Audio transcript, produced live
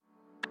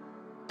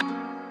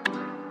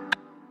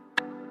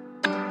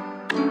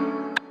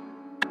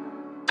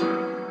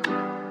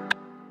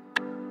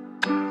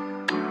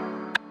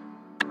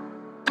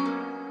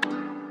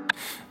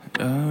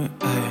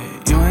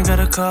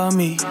call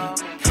me.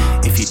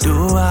 If you do,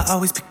 I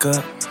always pick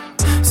up.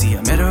 See,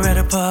 I met her at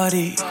a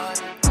party.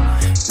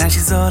 Now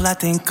she's all I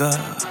think of.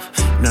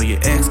 Know your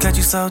ex got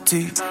you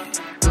salty.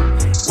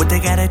 What they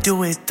gotta do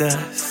with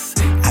us?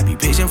 I be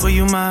patient for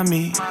you,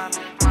 mommy.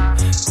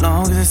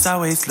 Long as it's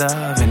always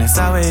love, and it's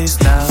always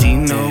love. She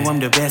know I'm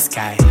the best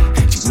guy.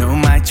 She know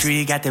my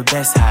tree got the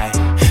best high.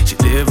 She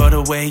live all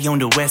the way on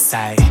the west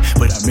side,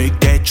 but I make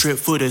that trip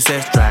for the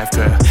test drive,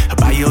 girl. Her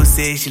bio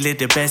says she lived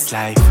the best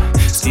life.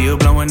 Still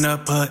blowing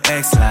up her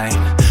ex line.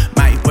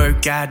 Might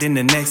work out in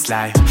the next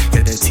life.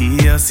 Got the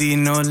TLC,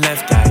 no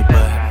left eye,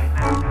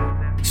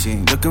 but she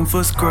ain't looking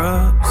for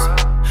scrubs.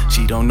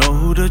 She don't know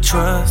who to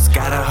trust.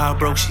 Got her heart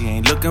broke, she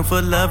ain't looking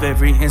for love.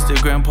 Every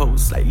Instagram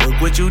post like,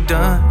 look what you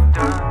done.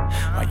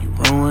 Why you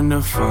ruin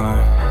the fun?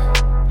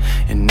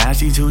 And now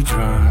she too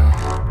drunk.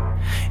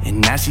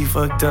 And now she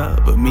fucked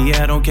up. But me,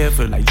 I don't care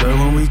for like joy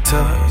when we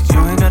touch.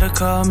 You ain't gotta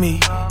call me.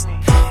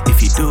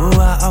 If you do,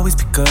 I always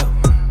pick up.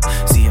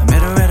 See, I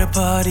met her at a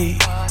party.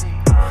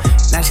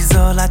 Now she's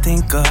all I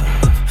think of.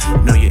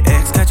 Know your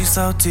ex got you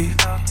salty.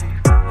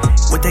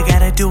 What they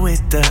gotta do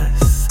with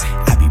us?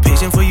 I be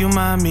patient for you,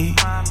 mommy.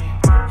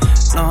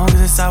 Long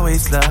as it's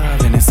always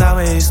love, and it's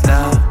always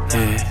love,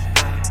 yeah.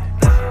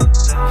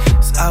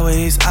 It's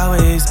always,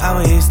 always,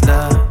 always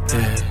love,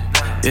 yeah,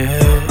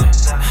 yeah.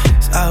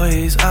 It's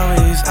always,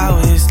 always,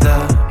 always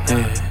love,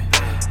 yeah.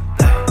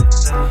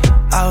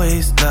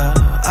 Always love,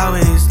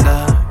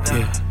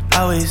 yeah.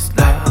 Always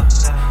love,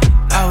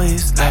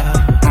 always love.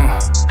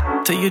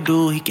 Tell your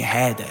dude he can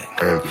have that.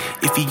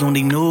 If he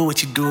only knew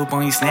what you do up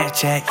on your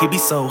Snapchat, he'd be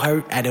so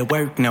hurt out of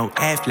work, no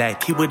act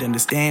like he would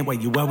understand why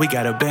you always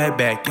got a bad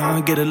back. Y'all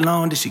don't get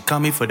along, then she call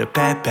me for the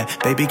pat.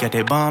 Baby got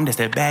that bomb, that's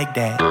that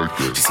Baghdad.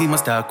 She see my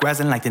stock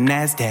rising like the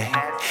Nasdaq,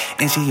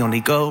 and she only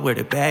go where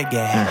the bag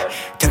at.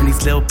 Turn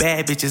these little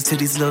bad bitches to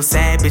these little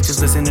sad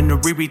bitches. Listening to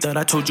Riri, thought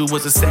I told you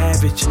was a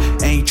savage.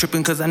 Ain't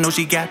tripping cause I know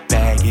she got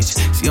baggage.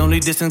 She only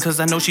dissing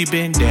cause I know she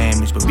been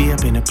damaged. But me, I've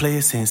been a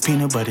player since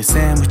peanut butter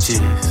sandwiches.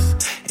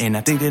 And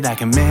I think that I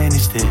can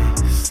manage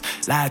this.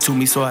 Lie to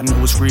me so I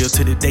know it's real.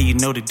 To the day you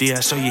know the deal,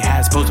 I show you how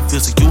it's supposed to feel.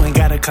 So you ain't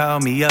gotta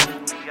call me up.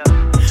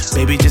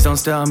 Baby, just don't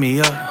stall me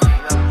up.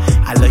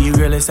 I love you,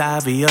 girl, it's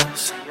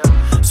obvious.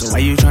 So why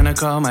you tryna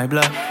call my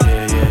bluff?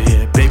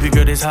 Yeah. Baby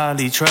girl, there's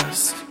hardly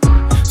trust.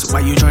 So why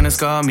you tryna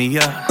scar me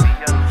up?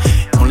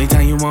 Only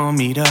time you want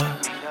me to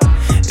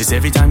is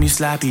every time you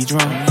sloppy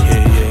drunk.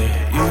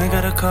 Yeah. You ain't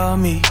gotta call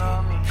me.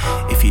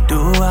 If you do,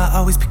 I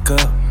always pick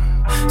up.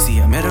 See,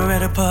 I met her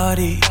at a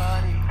party.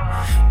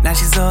 Now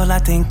she's all I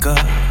think of.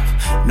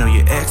 Know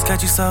your ex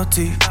got you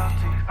salty.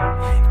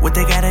 What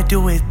they gotta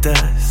do with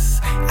us?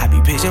 I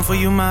be patient for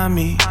you,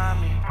 mommy.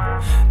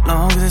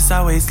 Long as it's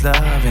always love,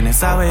 and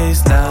it's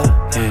always love,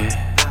 yeah.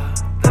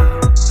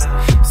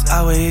 It's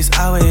always,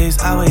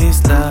 always,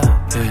 always love,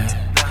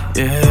 yeah,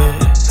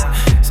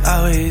 yeah. It's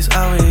always,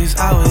 always,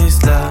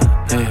 always love,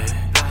 yeah.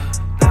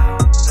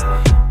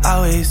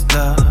 Always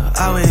love,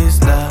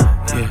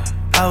 yeah.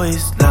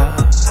 Always love,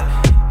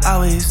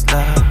 always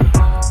love.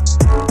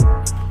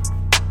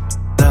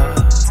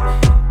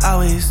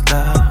 Always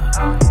love,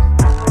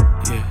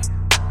 yeah.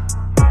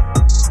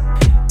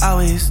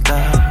 Always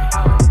love.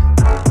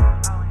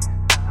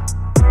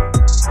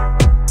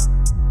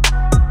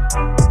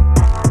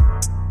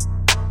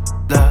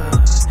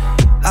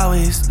 Love,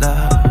 always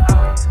love.